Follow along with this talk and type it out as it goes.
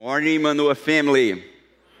Morning, Emmanuel family.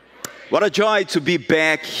 What a joy to be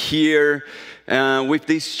back here with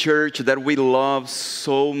this church that we love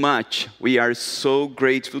so much. We are so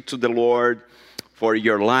grateful to the Lord for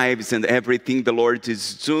your lives and everything the Lord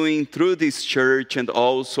is doing through this church, and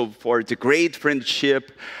also for the great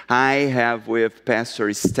friendship I have with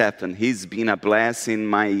Pastor Stephen. He's been a blessing in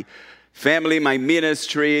my family, my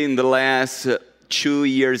ministry in the last 2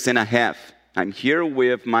 years and a half. I'm here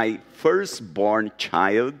with my firstborn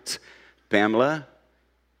child, Pamela.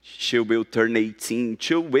 She will turn 18 in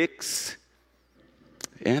 2 weeks.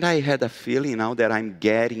 And I had a feeling now that I'm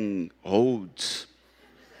getting old.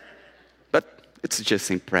 But it's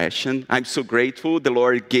just impression. I'm so grateful. The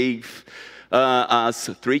Lord gave us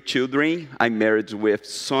 3 children. I'm married with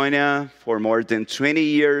Sonia for more than 20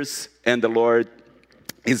 years. And the Lord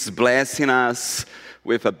is blessing us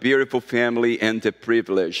with a beautiful family and the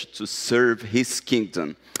privilege to serve His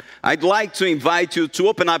kingdom. I'd like to invite you to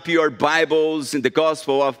open up your Bibles in the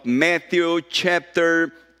Gospel of Matthew,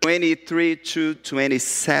 chapter 23 to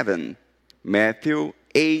 27. Matthew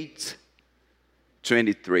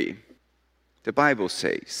 8:23. The Bible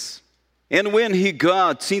says, "And when he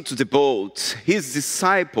got into the boat, his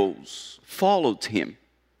disciples followed him.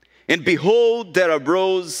 And behold, there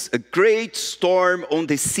arose a great storm on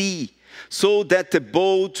the sea, so that the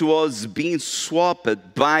boat was being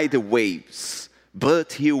swamped by the waves,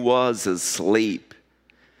 but he was asleep.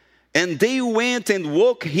 And they went and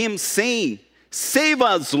woke him, saying, 'Save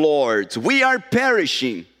us, Lord, we are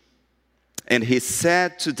perishing.' And he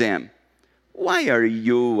said to them, 'Why are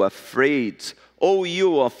you afraid, O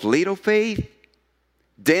you of little faith?'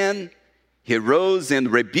 Then he rose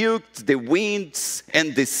and rebuked the winds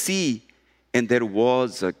and the sea, and there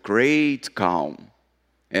was a great calm.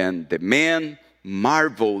 And the men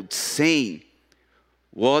marveled, saying,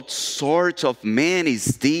 'What sort of man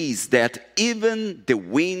is this, that even the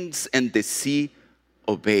winds and the sea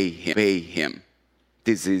obey him?'"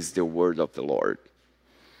 This is the word of the Lord.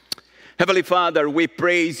 Heavenly Father, we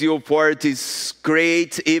praise you for this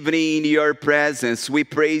great evening in your presence. We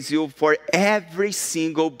praise you for every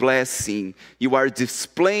single blessing you are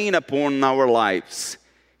displaying upon our lives.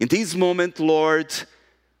 In this moment, Lord,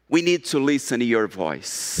 we need to listen to your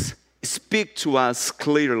voice. Speak to us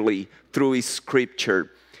clearly through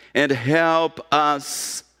Scripture and help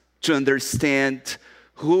us to understand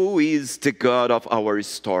who is the God of our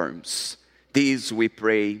storms. This we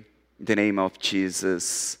pray in the name of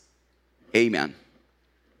Jesus. Amen.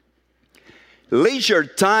 Leisure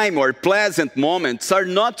time or pleasant moments are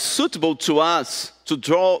not suitable to us to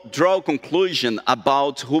draw conclusion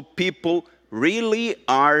about who people really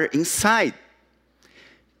are inside.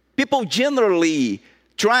 People generally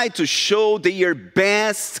try to show their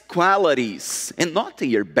best qualities and not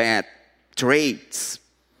their bad traits.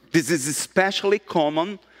 This is especially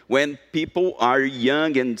common when people are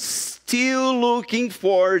young and still looking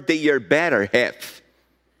for their better half.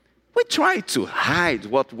 We try to hide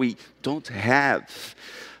what we don't have,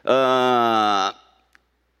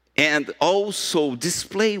 and also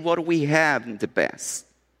display what we have in the best.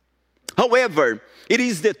 However, it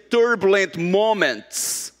is the turbulent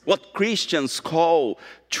moments, what Christians call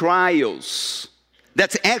trials,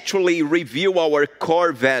 that actually reveal our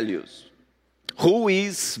core values. Who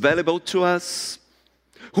is valuable to us?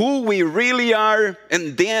 Who we really are?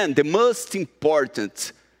 And then, the most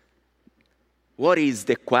important, what is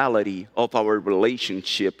the quality of our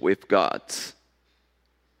relationship with God?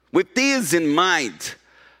 With this in mind,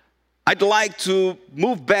 I'd like to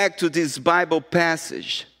move back to this Bible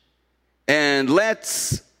passage. And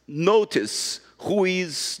let's notice who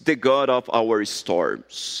is the God of our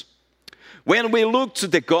storms. When we look to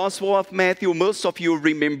the Gospel of Matthew, most of you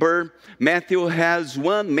remember Matthew has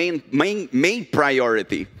one main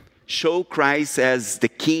priority: show Christ as the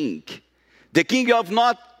King. The King of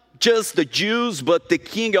not just the Jews, but the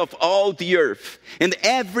King of all the earth. And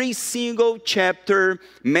every single chapter,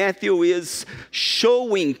 Matthew is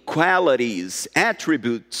showing qualities,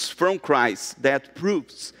 attributes from Christ that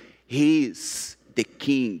proves He is the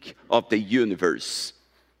King of the universe.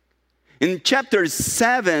 In chapters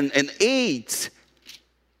 7 and 8,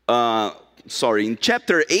 in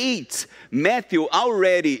chapter 8, Matthew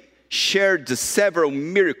already shared several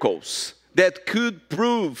miracles that could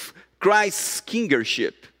prove Christ's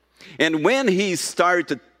kingship. And when he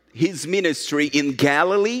started his ministry in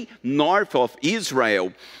Galilee, north of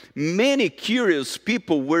Israel, many curious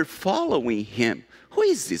people were following him. Who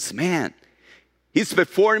is this man? He's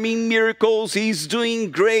performing miracles, he's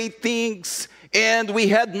doing great things. And we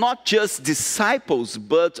had not just disciples,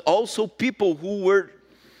 but also people who were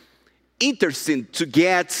interested to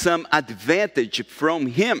get some advantage from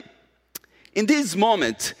him. In this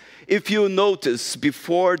moment, if you notice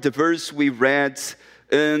before the verse we read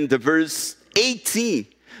in the verse 18,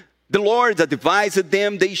 the Lord advised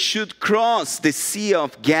them they should cross the Sea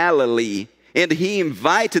of Galilee, and he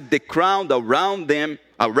invited the crowd around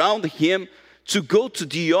him to go to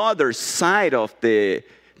the other side of the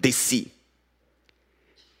sea.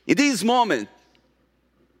 In this moment,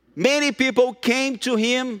 many people came to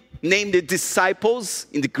him, named the disciples,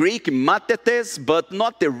 in the Greek, mathetes, but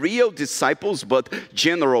not the real disciples, but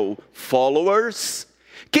general followers,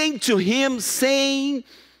 came to him saying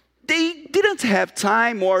they didn't have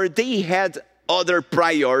time or they had other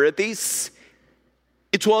priorities.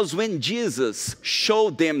 It was when Jesus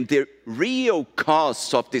showed them the real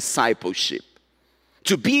cost of discipleship.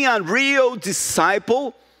 To be a real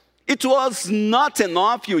disciple, it was not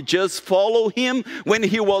enough you just follow him when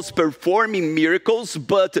he was performing miracles,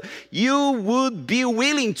 but you would be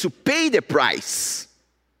willing to pay the price.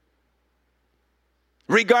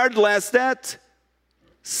 Regardless that,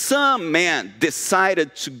 some men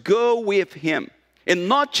decided to go with him. And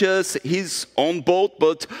not just his own boat,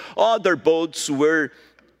 but other boats were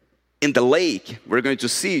in the lake. We're going to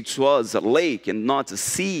see it was a lake and not a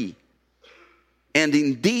sea. And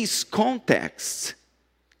in this context,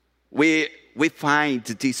 we find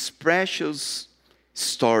this precious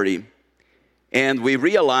story. And we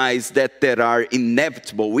realize that there are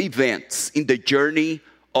inevitable events in the journey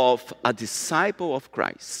of a disciple of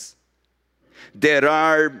Christ. There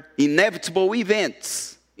are inevitable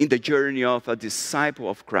events in the journey of a disciple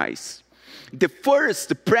of Christ. The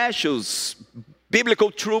first precious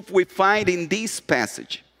biblical truth we find in this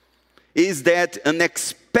passage is that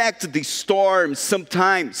unexpected storms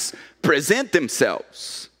sometimes present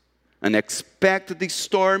themselves. Unexpected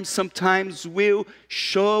storms sometimes will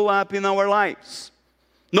show up in our lives.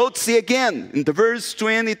 Notice again in the verse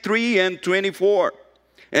 23 and 24.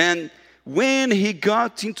 And when he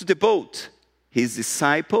got into the boat, his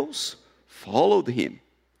disciples followed him.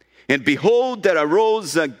 And behold, there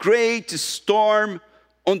arose a great storm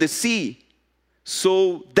on the sea,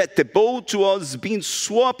 so that the boat was being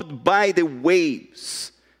swamped by the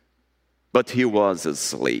waves. But he was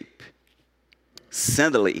asleep.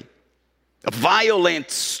 Suddenly, a violent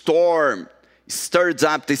storm stirred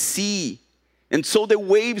up the sea, and so the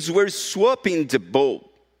waves were swamping the boat.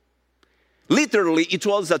 Literally, it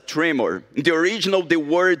was a tremor. In the original, the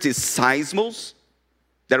word is seismos,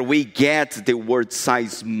 that we get the word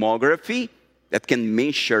seismography, that can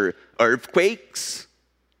measure earthquakes,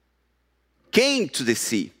 came to the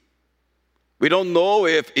sea. We don't know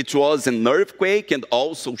if it was an earthquake and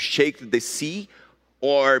also shook the sea,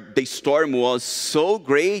 or the storm was so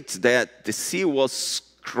great that the sea was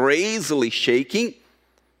crazily shaking.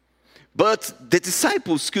 But the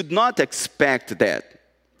disciples could not expect that.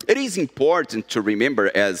 It is important to remember,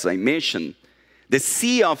 as I mentioned, the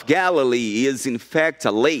Sea of Galilee is in fact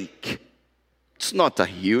a lake. It's not a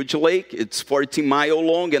huge lake. It's 40 miles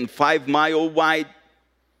long and 5 miles wide.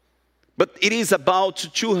 But it is about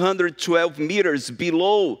 212 meters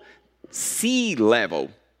below sea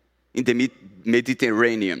level in the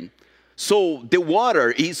Mediterranean. So the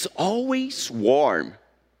water is always warm.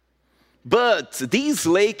 But this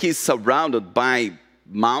lake is surrounded by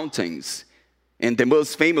mountains. And the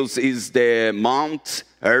most famous is the Mount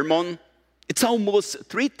Hermon. It's almost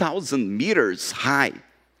 3,000 meters high.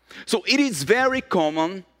 So it is very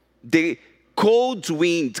common the cold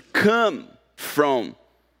wind come from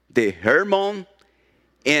the Hermon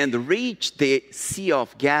and reach the Sea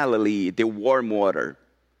of Galilee, the warm water.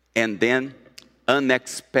 And then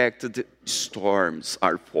unexpected storms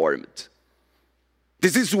are formed.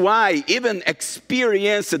 This is why even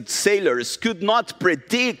experienced sailors could not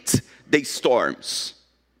predict the storms.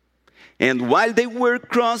 And while they were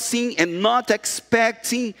crossing and not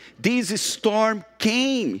expecting, this storm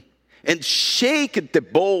came and shook the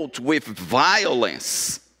boat with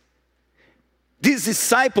violence. These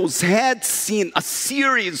disciples had seen a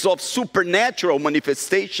series of supernatural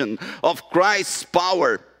manifestations of Christ's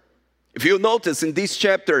power. If you notice in this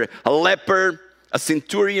chapter, a leper, a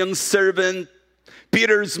centurion's servant,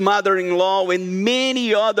 Peter's mother-in-law, and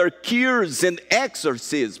many other cures and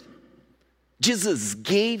exorcisms. Jesus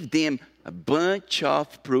gave them a bunch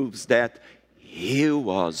of proofs that he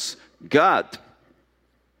was God.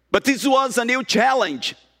 But this was a new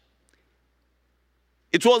challenge.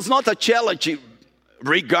 It was not a challenge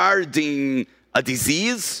regarding a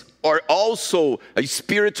disease or also a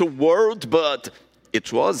spiritual world, but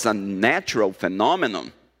it was a natural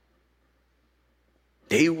phenomenon.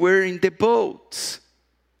 They were in the boat.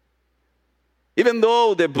 Even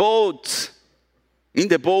though in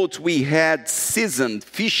the boat we had seasoned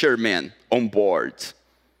fishermen on board.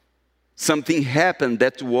 Something happened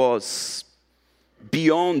that was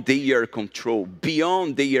beyond their control,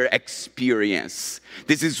 beyond their experience.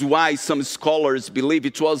 This is why some scholars believe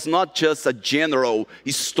it was not just a general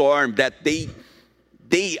storm that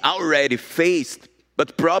they already faced,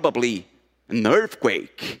 but probably an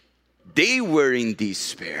earthquake. They were in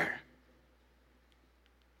despair.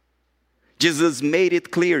 Jesus made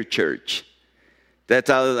it clear, church,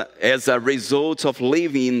 that as a result of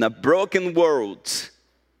living in a broken world,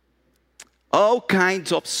 all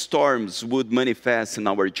kinds of storms would manifest in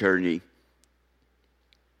our journey.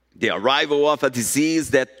 The arrival of a disease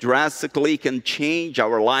that drastically can change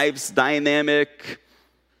our life's dynamic,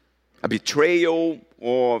 a betrayal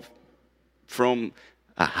from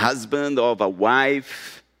a husband or a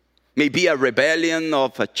wife, maybe a rebellion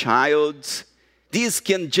of a child. This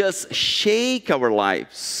can just shake our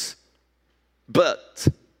lives. But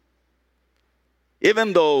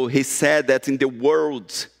even though he said that in the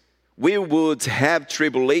world we would have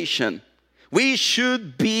tribulation, we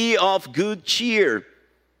should be of good cheer,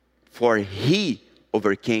 for he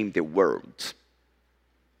overcame the world.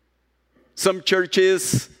 Some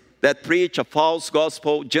churches that preach a false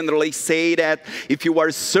gospel generally say that if you are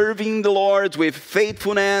serving the Lord with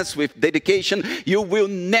faithfulness, with dedication, you will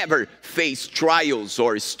never face trials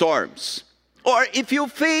or storms. Or if you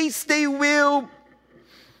face, they will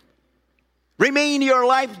remain in your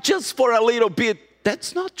life just for a little bit.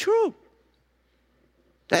 That's not true.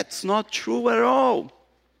 That's not true at all.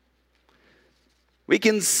 We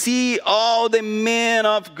can see all the men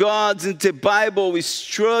of God in the Bible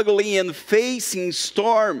struggling and facing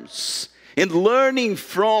storms and learning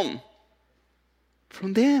from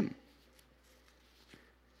them.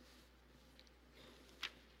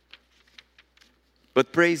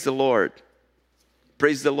 But praise the Lord.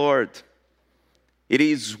 Praise the Lord. It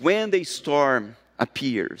is when the storm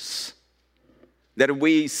appears that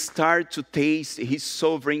we start to taste his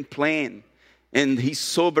sovereign plan and his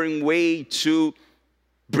sovereign way to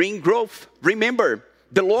bring growth. Remember,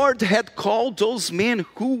 the Lord had called those men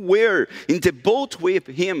who were in the boat with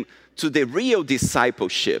him to the real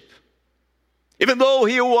discipleship. Even though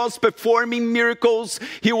he was performing miracles,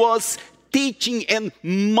 he was teaching and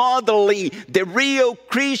modeling the real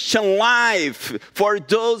Christian life for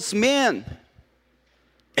those men.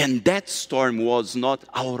 And that storm was not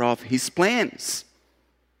out of his plans.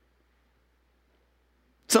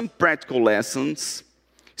 Some practical lessons.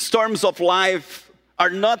 Storms of life are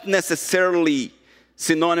not necessarily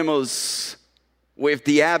synonymous with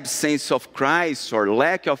the absence of Christ or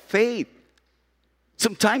lack of faith.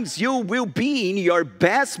 Sometimes you will be in your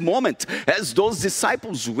best moment, as those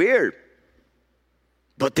disciples were.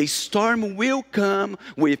 But the storm will come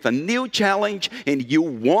with a new challenge and you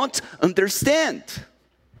won't understand.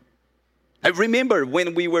 I remember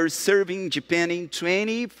when we were serving Japan in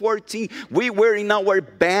 2014, we were in our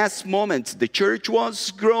best moments. The church was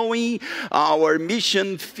growing, our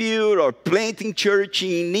mission field or planting church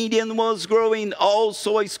in India was growing,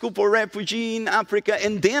 also a school for refugees in Africa,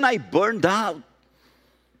 and then I burned out.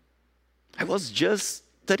 I was just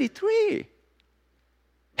 33,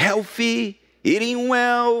 healthy, eating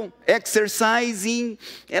well, exercising,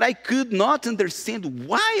 and I could not understand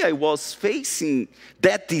why I was facing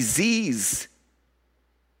that disease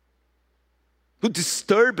who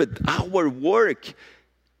disturbed our work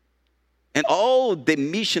and all the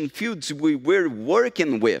mission fields we were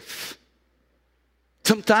working with.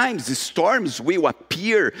 Sometimes the storms will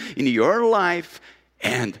appear in your life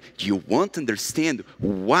and you won't understand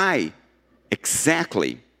why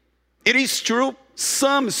exactly. It is true,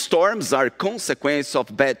 some storms are consequence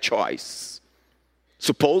of bad choice.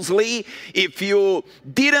 Supposedly, if you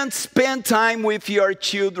didn't spend time with your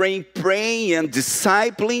children praying and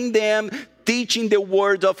discipling them, teaching the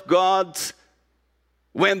word of God,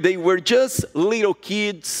 when they were just little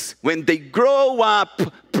kids, when they grow up,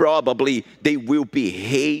 probably they will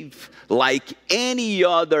behave like any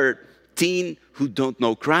other teen who don't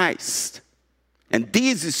know Christ. And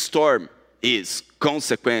this storm is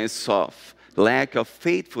consequence of lack of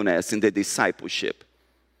faithfulness in the discipleship.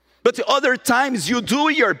 But other times you do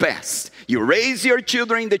your best. You raise your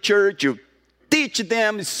children in the church, you teach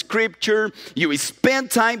them scripture, you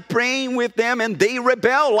spend time praying with them, and they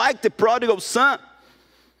rebel like the prodigal son.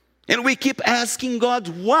 And we keep asking God,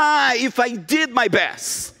 why, if I did my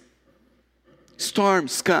best?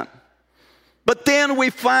 Storms come. But then we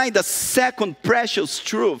find a second precious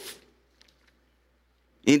truth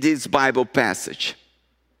in this Bible passage.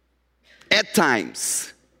 At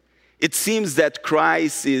times, it seems that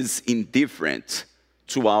Christ is indifferent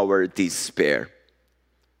to our despair.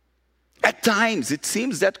 At times, it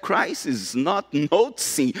seems that Christ is not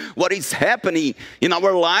noticing what is happening in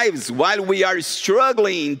our lives while we are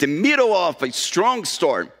struggling in the middle of a strong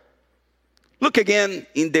storm. Look again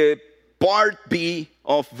in the part B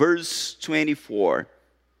of verse 24.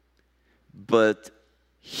 But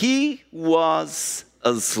he was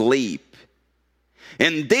asleep,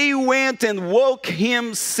 and they went and woke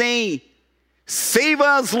him, saying, "Save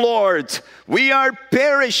us, Lord, we are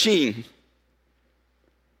perishing."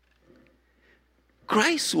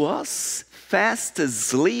 Christ was fast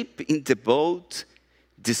asleep in the boat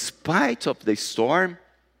despite of the storm.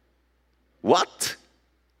 What?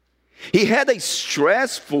 He had a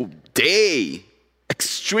stressful day,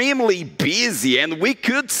 extremely busy, and we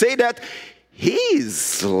could say that he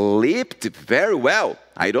slept very well.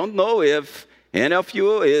 I don't know if any of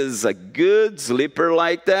you is a good sleeper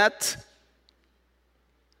like that.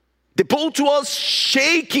 The boat was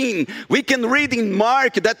shaking. We can read in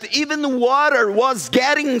Mark that even water was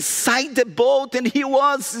getting inside the boat, and he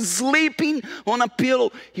was sleeping on a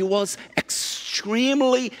pillow. He was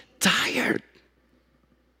extremely tired.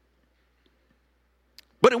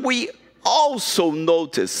 But we also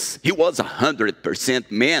notice he was 100%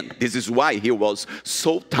 man. This is why he was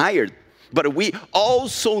so tired. But we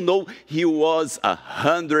also know he was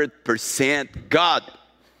 100% God.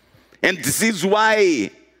 And this is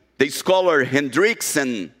why the scholar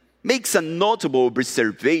Hendrickson makes a notable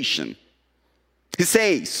observation. He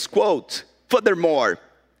says, quote, "Furthermore,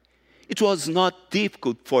 it was not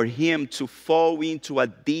difficult for him to fall into a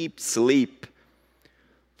deep sleep,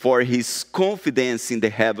 for his confidence in the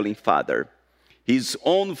Heavenly Father. His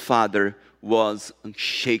own Father was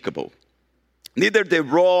unshakable. Neither the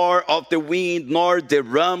roar of the wind, nor the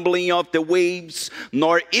rumbling of the waves,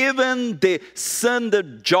 nor even the thunder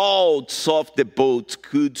jolts of the boat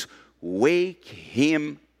could wake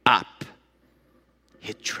him up.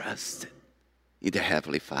 He trusted in the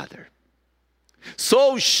Heavenly Father."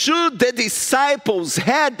 So should the disciples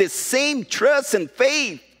have the same trust and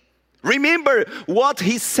faith? Remember what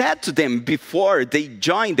he said to them before they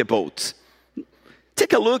joined the boat.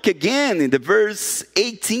 Take a look again in the verse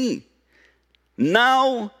 18.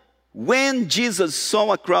 "Now, when Jesus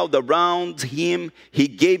saw a crowd around him, he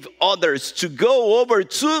gave orders to go over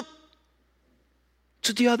to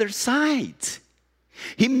the other side."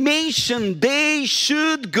 He mentioned they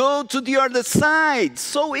should go to the other side.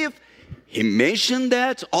 So if he mentioned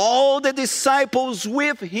that, all the disciples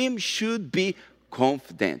with him should be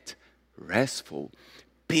confident, restful,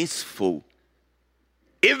 peaceful,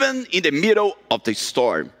 even in the middle of the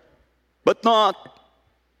storm. But not.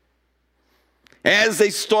 As the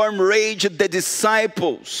storm raged, the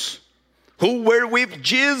disciples who were with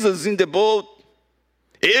Jesus in the boat,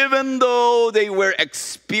 even though they were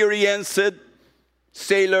experienced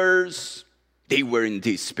sailors, they were in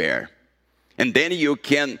despair. And then you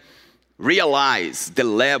can realize the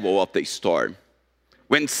level of the storm.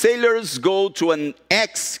 When sailors go to an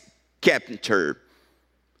ex-captain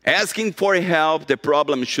asking for help, the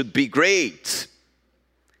problem should be great.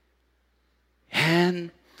 And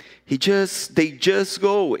they just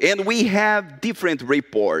go. And we have different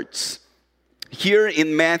reports. Here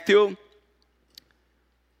in Matthew,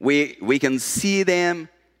 we can see them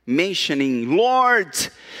mentioning, "Lord,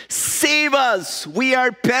 save us, we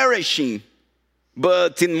are perishing."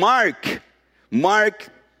 But in Mark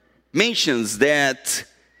mentions that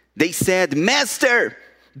they said, "Master,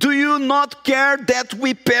 do you not care that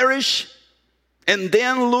we perish?" And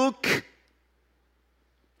then Luke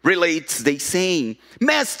relates, they saying,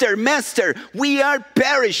 Master, we are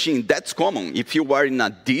perishing." That's common. If you are in a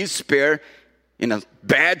despair, in a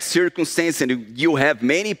bad circumstance, and you have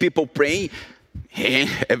many people praying,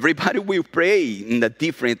 everybody will pray in a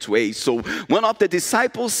different way. So one of the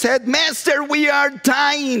disciples said, "Master, we are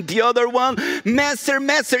dying." The other one,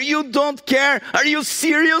 Master, you don't care. Are you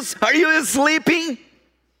serious? Are you sleeping?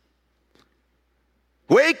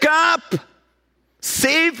 Wake up.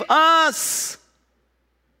 Save us.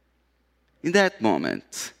 In that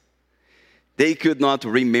moment, they could not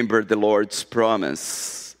remember the Lord's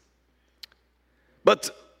promise. But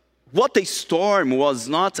what the storm was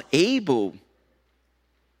not able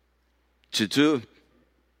to do,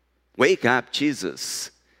 wake up Jesus,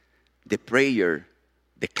 the prayer,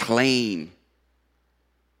 the claim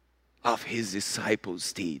of his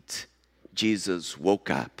disciples did. Jesus woke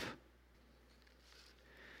up.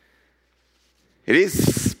 It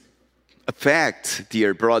is a fact,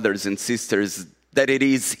 dear brothers and sisters, that it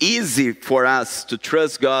is easy for us to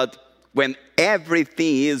trust God when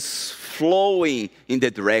everything is flowing in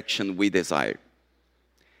the direction we desire.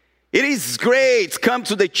 It is great to come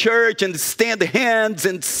to the church and stand hands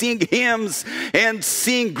and sing hymns and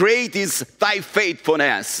sing great is thy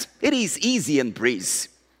faithfulness. It is easy and breezy.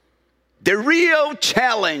 The real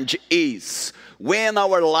challenge is when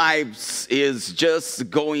our lives is just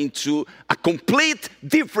going to a complete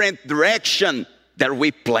different direction that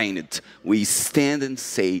we planned. We stand and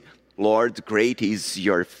say, Lord, great is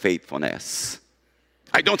your faithfulness.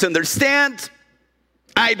 I don't understand.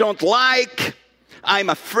 I don't like.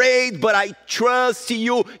 I'm afraid, but I trust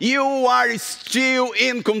you. You are still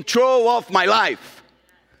in control of my life.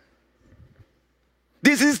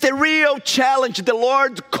 This is the real challenge the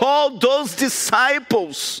Lord called those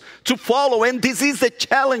disciples to follow. And this is the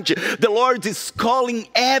challenge the Lord is calling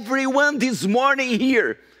everyone this morning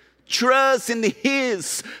here. Trust in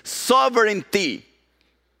his sovereignty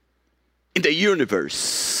in the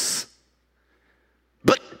universe.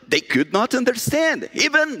 But they could not understand.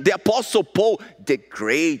 Even the Apostle Paul, the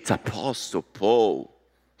great Apostle Paul,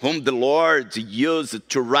 whom the Lord used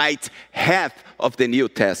to write half of the New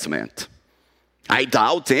Testament. I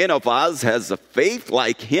doubt any of us has a faith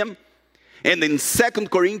like him. And in 2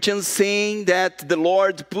 Corinthians saying that the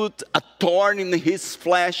Lord put a thorn in his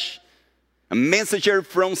flesh, a messenger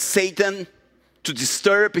from Satan to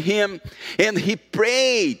disturb him. And he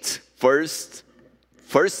prayed first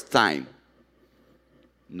time.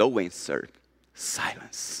 No answer,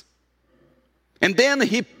 silence. And then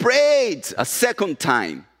he prayed a second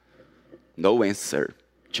time. No answer,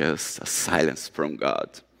 just a silence from God.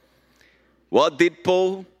 What did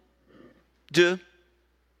Paul do?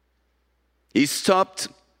 He stopped.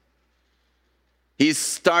 He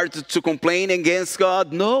started to complain against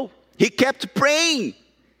God. No, he kept praying.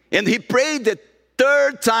 And he prayed the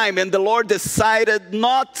third time. And the Lord decided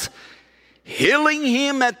not healing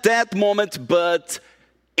him at that moment, but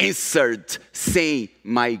answered, saying,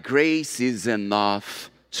 my grace is enough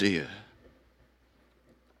to you.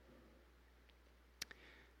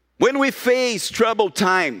 When we face troubled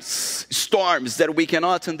times, storms that we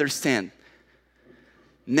cannot understand,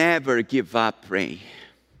 never give up praying.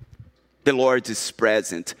 The Lord is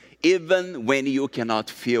present, even when you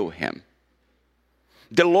cannot feel him.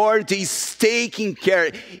 The Lord is taking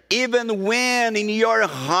care, even when in your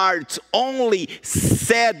heart only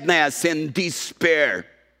sadness and despair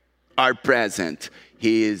are present.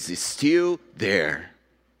 He is still there.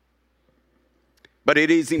 But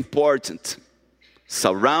it is important.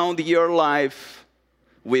 Surround your life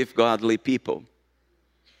with godly people.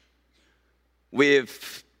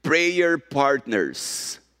 With prayer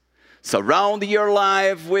partners. Surround your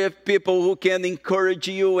life with people who can encourage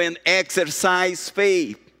you and exercise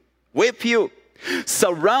faith with you.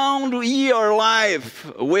 Surround your life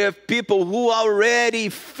with people who already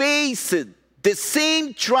faced the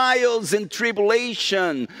same trials and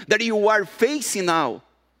tribulation that you are facing now.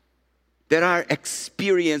 There are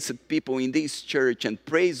experienced people in this church, and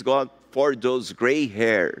praise God for those gray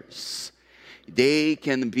hairs. They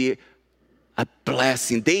can be a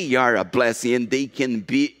blessing. They are a blessing, and they can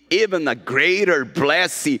be even a greater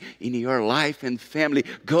blessing in your life and family.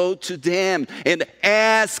 Go to them and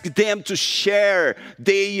ask them to share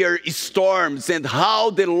their storms and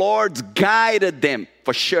how the Lord guided them.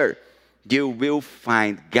 For sure, you will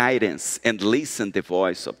find guidance and listen the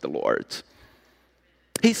voice of the Lord.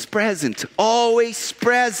 He's present, always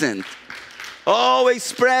present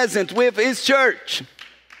with his church.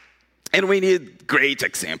 And we need great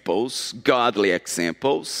examples, godly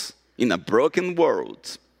examples in a broken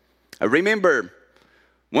world. I remember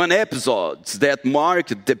one episode that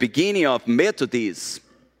marked the beginning of Methodism.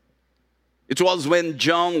 It was when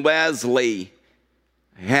John Wesley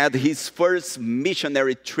had his first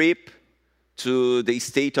missionary trip to the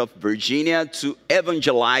state of Virginia to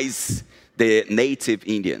evangelize the native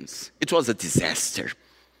Indians. It was a disaster.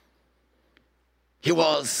 He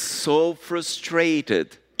was so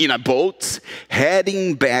frustrated in a boat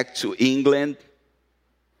heading back to England,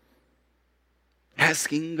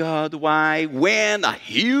 asking God why, when a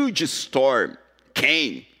huge storm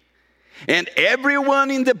came and everyone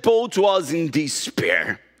in the boat was in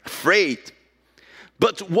despair, afraid.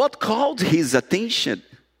 But what called his attention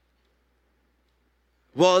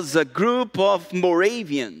was a group of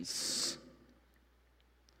Moravians.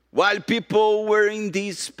 While people were in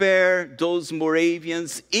despair, those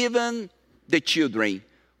Moravians, even the children,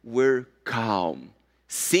 were calm,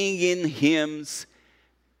 singing hymns,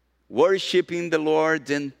 worshiping the Lord,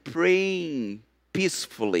 and praying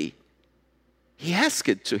peacefully. He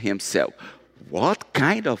asked to himself, what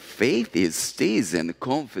kind of faith is this and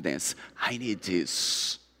confidence? I need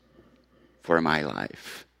this for my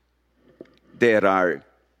life. There are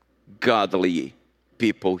godly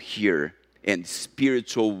people here and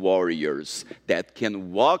spiritual warriors that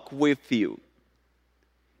can walk with you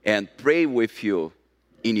and pray with you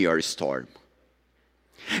in your storm.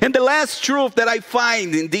 And the last truth that I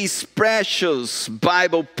find in this precious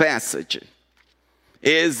Bible passage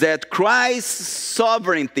is that Christ's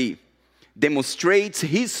sovereignty demonstrates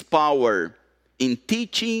his power in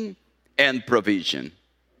teaching and provision.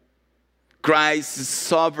 Christ's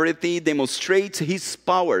sovereignty demonstrates his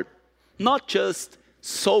power, not just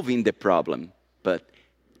solving the problem, but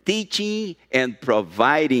teaching and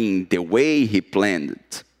providing the way he planned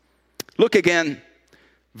it. Look again,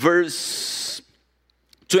 verse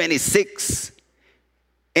 26.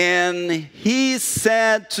 And he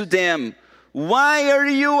said to them, "Why are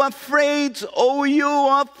you afraid, O you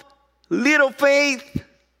of little faith?"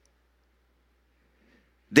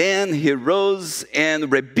 Then he rose and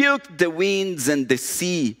rebuked the winds and the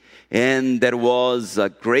sea, and there was a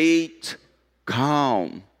great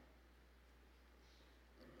calm.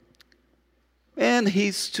 And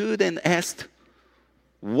he stood and asked,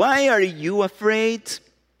 "Why are you afraid?"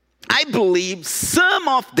 I believe some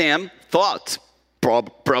of them thought,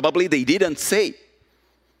 probably they didn't say,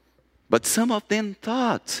 but some of them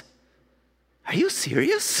thought, "Are you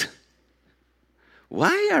serious?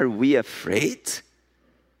 Why are we afraid?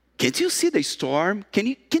 Can't you see the storm?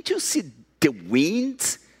 Can't you see the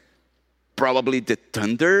winds? Probably the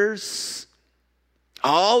thunders,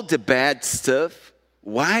 all the bad stuff.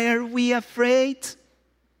 Why are we afraid?"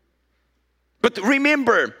 But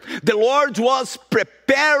remember, the Lord was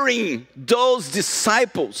preparing those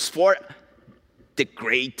disciples for the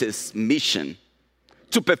greatest mission,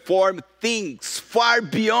 to perform things far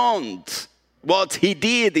beyond what he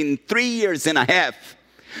did in 3 years and a half.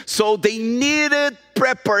 So they needed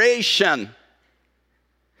preparation.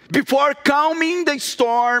 Before calming the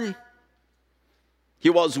storm,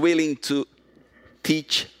 he was willing to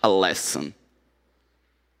teach a lesson.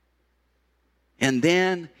 And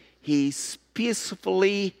then he's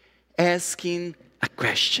peacefully asking a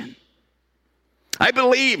question. I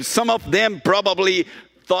believe some of them probably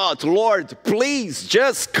thought, "Lord, please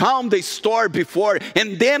just calm the storm before,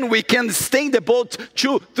 and then we can stay in the boat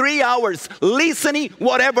 2-3 hours listening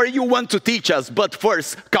whatever you want to teach us, but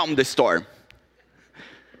first calm the storm."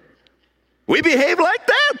 We behave like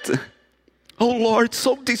that. "Oh Lord,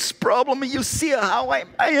 solve this problem. You see how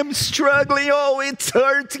I am struggling. Oh, it's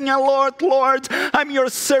hurting a lot, Lord. I'm your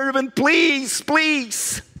servant. Please,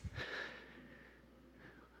 please."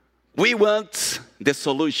 We want the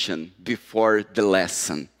solution before the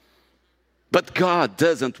lesson. But God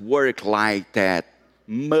doesn't work like that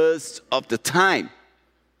most of the time.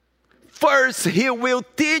 First, he will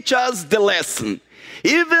teach us the lesson,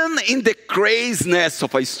 even in the craziness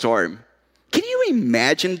of a storm. Can you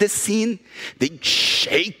imagine the scene? They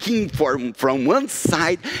shaking from one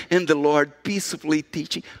side and the Lord peacefully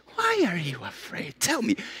teaching. "Why are you afraid? Tell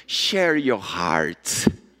me, share your heart."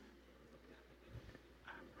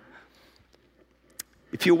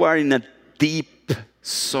 If you are in a deep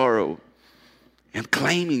sorrow and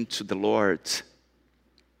claiming to the Lord,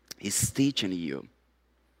 he's teaching you.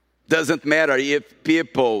 Doesn't matter if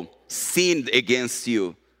people sinned against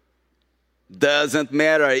you. Doesn't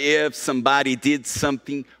matter if somebody did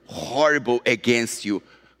something horrible against you.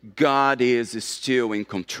 God is still in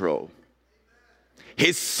control.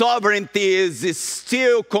 His sovereignty is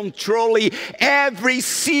still controlling every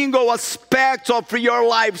single aspect of your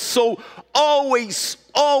life. So always,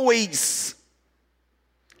 always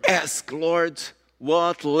ask, "Lord,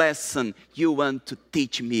 what lesson you want to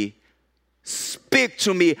teach me? Speak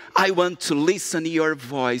to me. I want to listen to your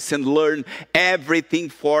voice and learn everything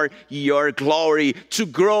for your glory, to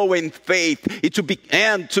grow in faith,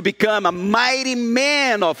 and to become a mighty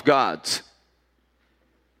man of God."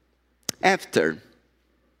 After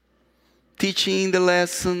teaching the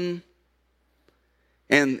lesson,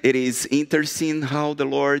 and it is interesting how the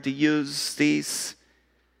Lord used this.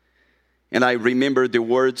 And I remember the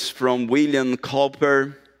words from William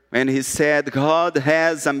Cowper, when he said, "God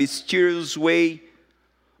has a mysterious way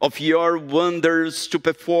of your wonders to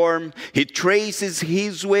perform. He traces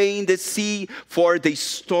his way in the sea for the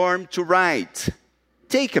storm to ride.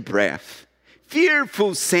 Take a breath.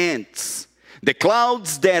 Fearful scents, the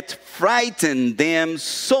clouds that frighten them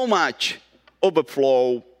so much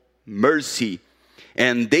overflow mercy,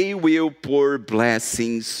 and they will pour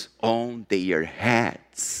blessings on their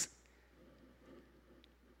heads."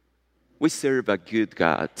 We serve a good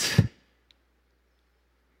God.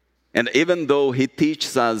 And even though he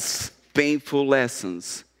teaches us painful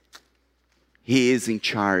lessons, he is in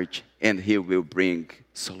charge and he will bring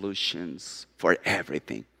solutions for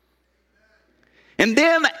everything. And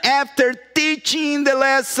then after teaching the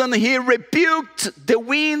lesson, he rebuked the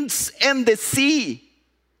winds and the sea.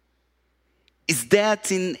 Is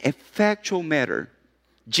that in a factual matter?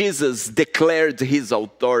 Jesus declared his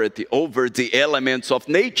authority over the elements of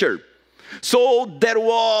nature. So there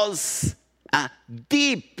was a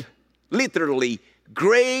deep, literally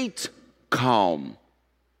great calm.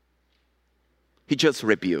 He just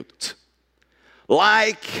rebuked.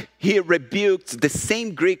 Like he rebuked the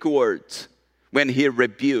same Greek word when he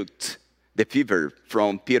rebuked the fever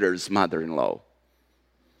from Peter's mother-in-law.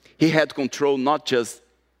 He had control not just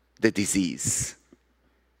the disease.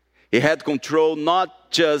 He had control not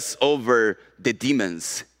just over the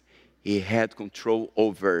demons. He had control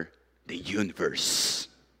over the universe,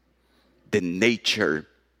 the nature,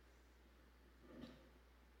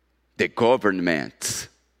 the government.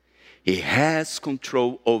 He has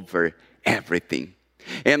control over everything.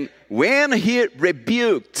 And when he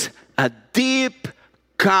rebuked, a deep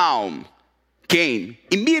calm came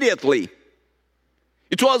immediately.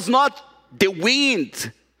 It was not the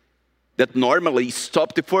wind that normally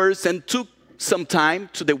stopped first and took some time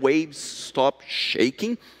to the waves stop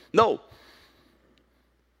shaking. No.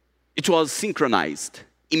 It was synchronized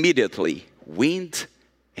immediately. Wind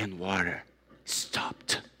and water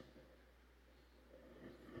stopped.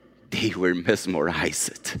 They were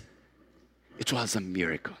mesmerized. It was a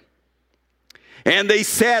miracle. And they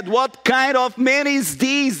said, what kind of man is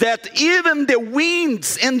this that even the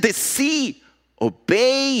winds and the sea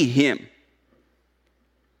obey him?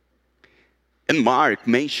 And Mark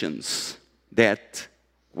mentions that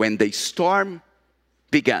when the storm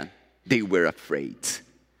began, they were afraid.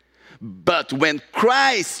 But when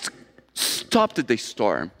Christ stopped the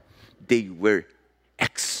storm, they were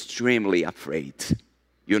extremely afraid.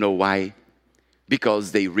 You know why?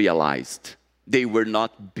 Because they realized they were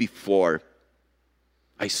not before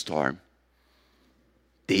a storm.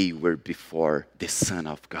 They were before the Son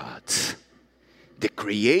of God, the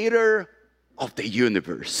creator of the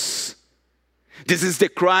universe. This is the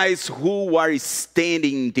Christ who are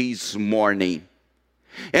standing this morning.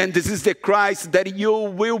 And this is the Christ that you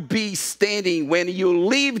will be standing when you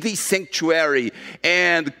leave this sanctuary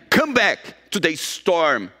and come back to the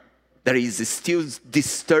storm that is still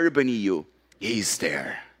disturbing you. He is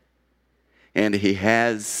there. And he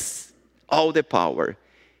has all the power.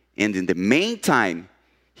 And in the meantime,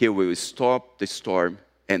 he will stop the storm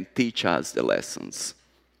and teach us the lessons.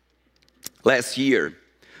 Last year,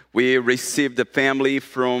 we received a family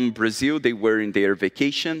from Brazil. They were in their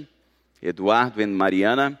vacation. Eduardo and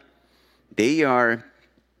Mariana. They are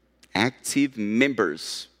active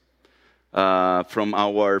members from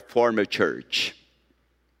our former church,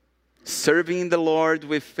 serving the Lord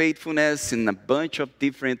with faithfulness in a bunch of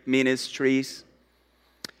different ministries.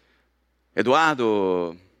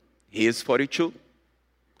 Eduardo, he is 42.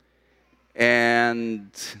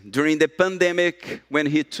 And during the pandemic, when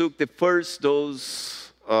he took the first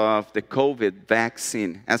dose of the COVID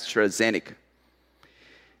vaccine, AstraZeneca,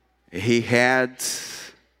 he had,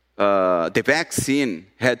 the vaccine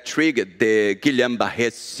had triggered the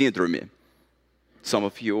Guillain-Barré syndrome. Some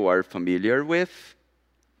of you are familiar with.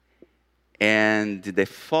 And the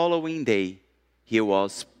following day, he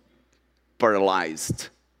was paralyzed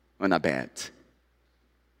on a bed.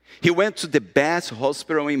 He went to the best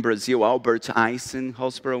hospital in Brazil, Albert Einstein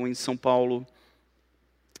Hospital in São Paulo.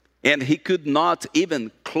 And he could not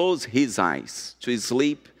even close his eyes to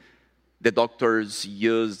sleep. The doctors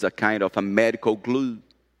used a kind of a medical glue.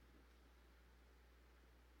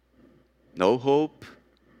 No hope.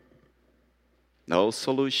 No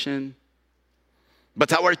solution.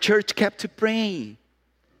 But our church kept praying,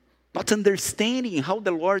 not understanding how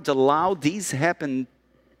the Lord allowed this happen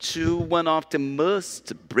to one of the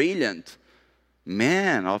most brilliant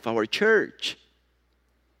men of our church.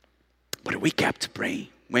 But we kept praying.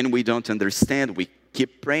 When we don't understand, we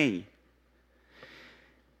keep praying.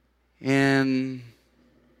 And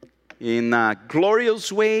in a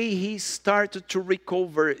glorious way, he started to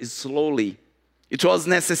recover slowly. It was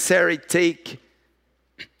necessary to take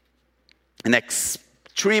an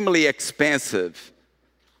extremely expensive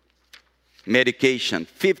medication,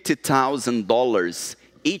 $50,000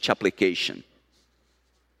 each application,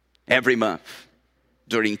 every month,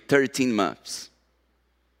 during 13 months.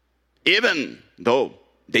 Even though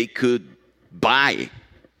they could buy,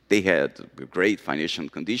 they had a great financial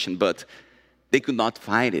condition, but they could not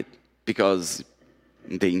find it because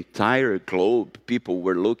in the entire globe, people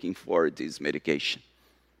were looking for this medication.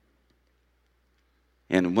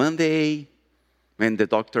 And one day, when the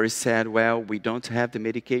doctor said, well, we don't have the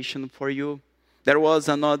medication for you, there was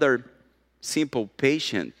another simple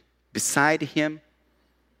patient beside him.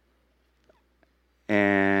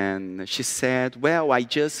 And she said, well, I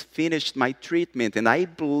just finished my treatment and I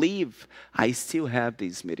believe I still have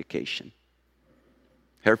this medication.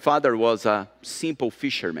 Her father was a simple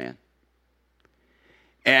fisherman.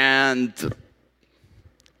 And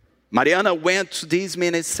Mariana went to this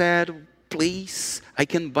man and said, please, I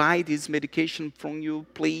can buy this medication from you,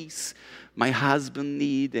 please. My husband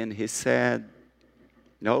needs. And he said,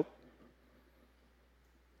 no.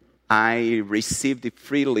 I received it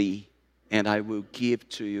freely and I will give it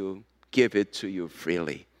to you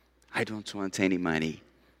freely. I don't want any money.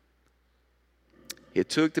 He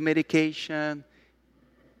took the medication.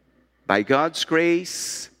 By God's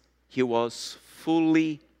grace, he was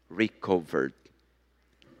fully recovered.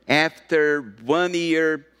 After 1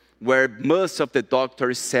 year, where most of the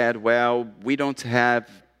doctors said, well, we don't have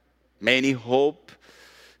many hope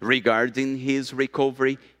regarding his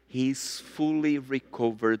recovery, he's fully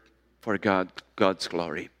recovered for God's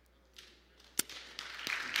glory.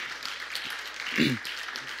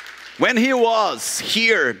 When he was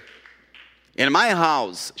here in my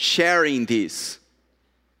house sharing this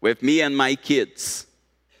with me and my kids,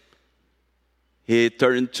 he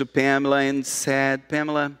turned to Pamela and said,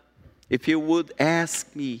 Pamela, if you would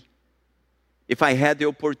ask me if I had the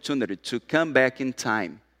opportunity to come back in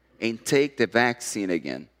time and take the vaccine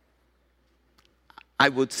again, I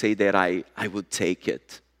would say that I would take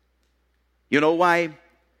it. You know why?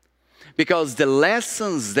 Because the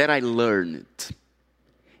lessons that I learned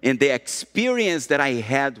and the experience that I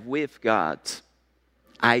had with God,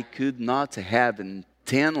 I could not have in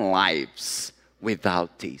 10 lives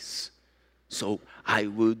without this. So I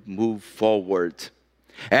would move forward.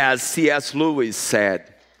 As C.S. Lewis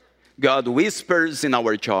said, God whispers in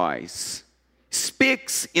our joys,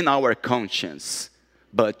 speaks in our conscience,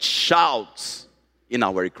 but shouts in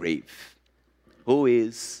our grief. Who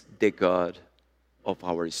is the God of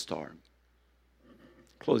our storm?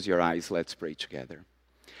 Close your eyes, let's pray together.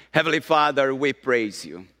 Heavenly Father, we praise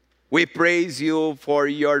you. We praise you for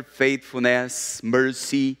your faithfulness,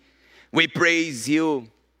 mercy. We praise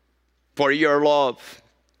you for your love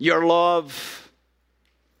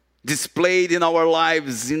displayed in our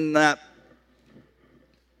lives in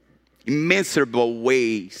immeasurable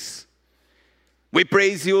ways. We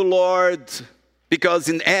praise you, Lord, because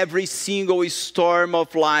in every single storm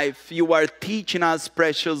of life, you are teaching us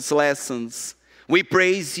precious lessons. We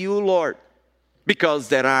praise you, Lord, because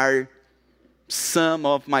there are some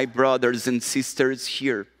of my brothers and sisters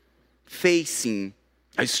here facing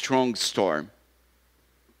a strong storm.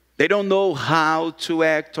 They don't know how to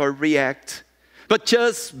act or react, but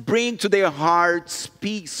just bring to their hearts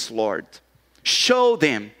peace, Lord. Show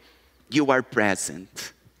them you are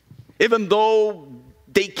present. Even though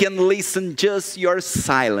they can listen just your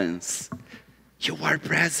silence, you are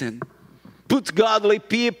present. Put godly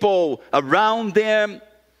people around them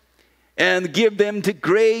and give them the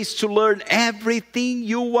grace to learn everything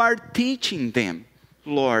you are teaching them,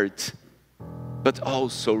 Lord. But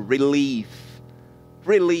also relieve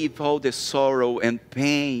all the sorrow and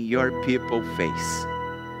pain your people face.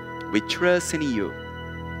 We trust in you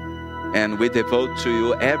and we devote to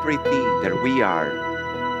you everything that we are.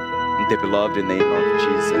 In the beloved name of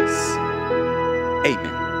Jesus.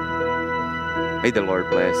 Amen. May the Lord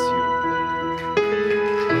bless you.